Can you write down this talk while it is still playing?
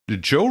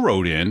Joe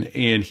wrote in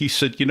and he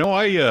said, you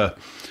know,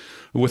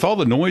 with all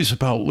the noise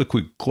about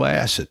liquid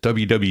glass at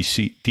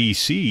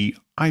WWDC,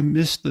 I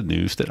missed the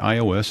news that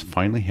iOS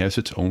finally has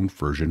its own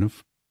version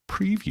of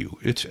preview.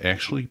 It's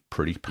actually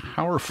pretty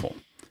powerful.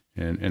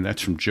 And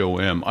that's from Joe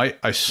M.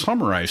 I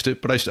summarized it,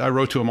 but I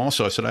wrote to him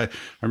also. I said, I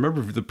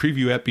remember the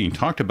preview app being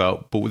talked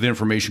about, but with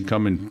information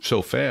coming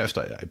so fast,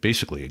 I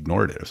basically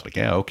ignored it. I was like,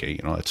 yeah, okay, you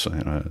know, that's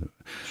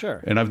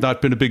sure. And I've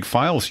not been a big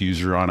files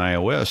user on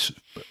iOS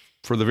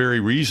for the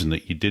very reason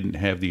that you didn't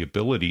have the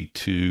ability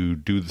to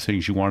do the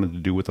things you wanted to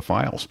do with the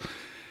files.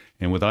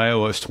 And with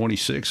iOS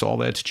 26, all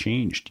that's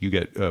changed. You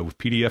get with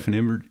PDF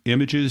and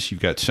images, you've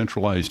got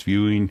centralized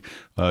viewing.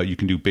 You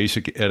can do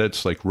basic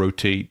edits like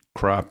rotate,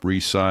 crop,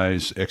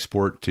 resize,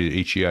 export to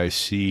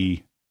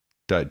HEIC,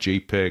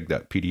 .jpeg,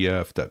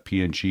 .pdf,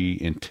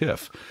 .png, and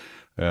TIFF.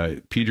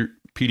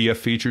 PDF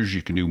features,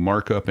 you can do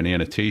markup and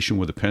annotation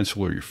with a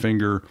pencil or your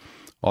finger.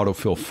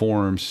 Autofill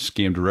forms,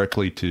 scan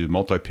directly to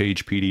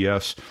multi-page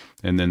PDFs,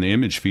 and then the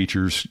image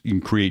features, you can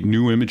create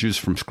new images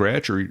from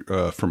scratch or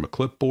from a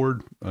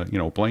clipboard, you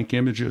know, blank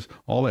images,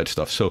 all that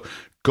stuff. So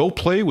go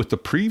play with the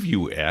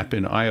preview app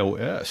in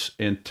iOS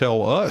and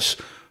tell us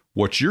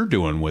what you're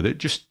doing with it.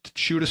 Just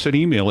shoot us an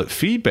email at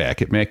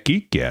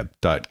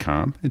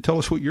feedback@macgeekgab.com and tell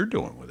us what you're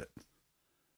doing with it.